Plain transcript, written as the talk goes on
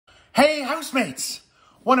Hey, housemates!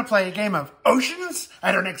 Want to play a game of Oceans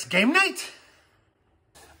at our next game night?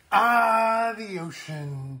 Ah, the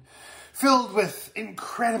ocean. Filled with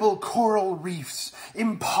incredible coral reefs,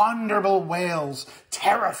 imponderable whales,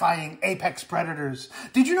 terrifying apex predators.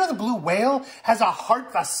 Did you know the blue whale has a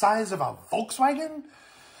heart the size of a Volkswagen?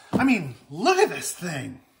 I mean, look at this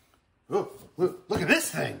thing. Ooh, look at this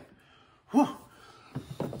thing. Whew.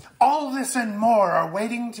 All this and more are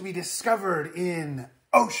waiting to be discovered in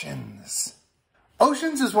Oceans.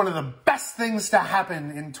 Oceans is one of the best things to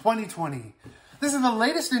happen in 2020. This is the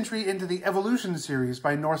latest entry into the Evolution series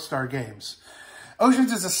by North Star Games.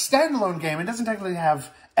 Oceans is a standalone game and doesn't technically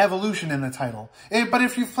have Evolution in the title. But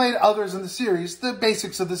if you've played others in the series, the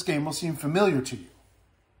basics of this game will seem familiar to you.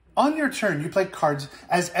 On your turn, you play cards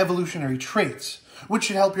as evolutionary traits, which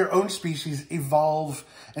should help your own species evolve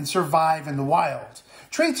and survive in the wild.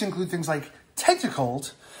 Traits include things like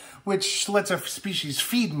tentacled, which lets a species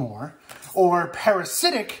feed more, or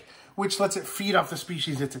parasitic, which lets it feed off the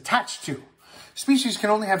species it's attached to. Species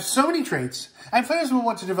can only have so many traits, and players will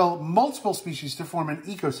want to develop multiple species to form an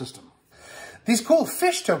ecosystem. These cool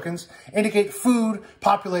fish tokens indicate food,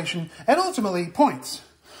 population, and ultimately points.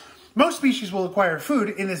 Most species will acquire food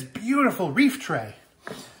in this beautiful reef tray.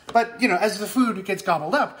 But, as the food gets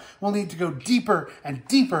gobbled up, we'll need to go deeper and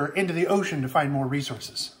deeper into the ocean to find more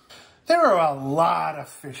resources. There are a lot of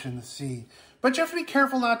fish in the sea, but you have to be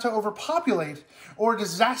careful not to overpopulate, or a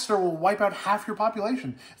disaster will wipe out half your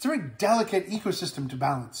population. It's a very delicate ecosystem to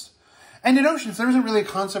balance. And in oceans, there isn't really a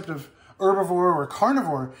concept of herbivore or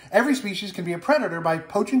carnivore. Every species can be a predator by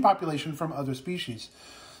poaching population from other species,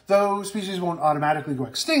 though species won't automatically go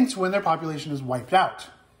extinct when their population is wiped out.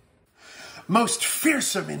 Most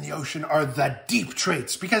fearsome in the ocean are the deep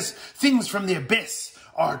traits, because things from the abyss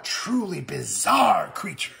are truly bizarre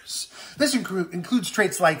creatures. This includes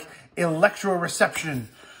traits like electroreception,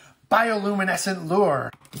 bioluminescent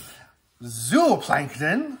lure,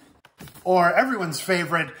 zooplankton, or everyone's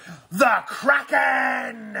favorite, the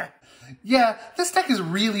Kraken! Yeah, this deck is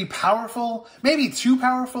really powerful, maybe too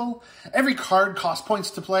powerful. Every card costs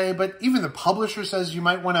points to play, but even the publisher says you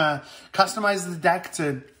might want to customize the deck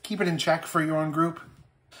to keep it in check for your own group.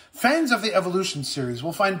 Fans of the Evolution series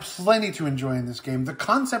will find plenty to enjoy in this game. The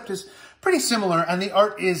concept is pretty similar and the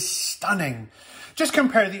art is stunning. Just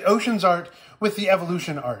compare the Oceans art with the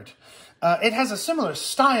Evolution art. It has a similar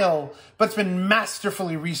style, but it's been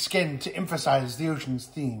masterfully reskinned to emphasize the Oceans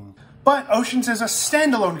theme. But Oceans is a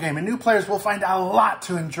standalone game, and new players will find a lot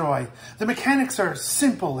to enjoy. The mechanics are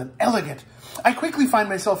simple and elegant. I quickly find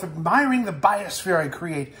myself admiring the biosphere I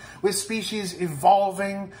create, with species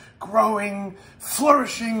evolving, growing,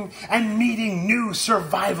 flourishing, and meeting new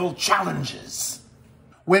survival challenges.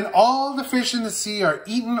 When all the fish in the sea are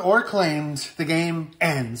eaten or claimed, the game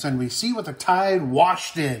ends, and we see what the tide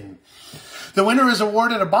washed in. The winner is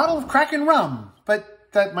awarded a bottle of Kraken rum,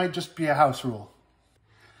 but that might just be a house rule.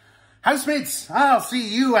 Housemates, I'll see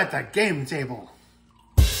you at the game table.